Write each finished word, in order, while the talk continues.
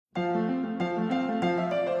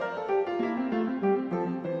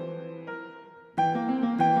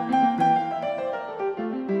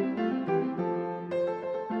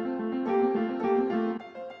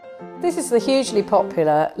This is the hugely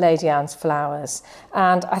popular Lady Anne's Flowers,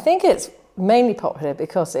 and I think it's mainly popular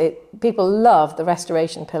because people love the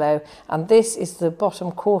restoration pillow, and this is the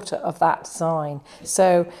bottom quarter of that design.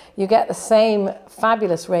 So you get the same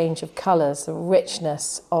fabulous range of colours, the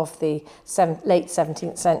richness of the late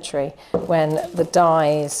 17th century, when the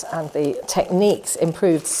dyes and the techniques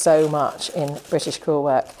improved so much in British crewel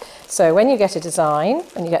work. So when you get a design,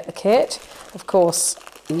 when you get the kit, of course,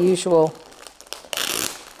 the usual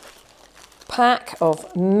pack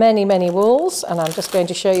of many wools, and I'm just going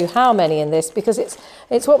to show you how many in this, because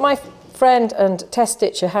it's what my friend and test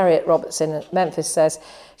stitcher Harriet Robertson at Memphis says.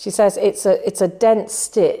 She says it's a dense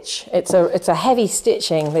stitch. It's a heavy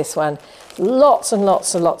stitching, this one. Lots and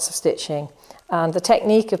lots of stitching, and the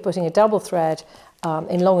technique of putting a double thread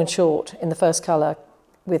in long and short in the first colour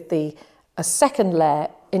with a second layer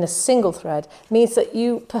in a single thread means that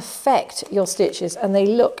you perfect your stitches and they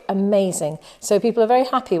look amazing. So people are very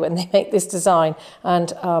happy when they make this design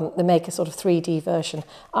and they make a sort of 3D version.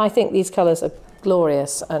 I think these colours are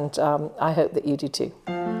glorious, and I hope that you do too.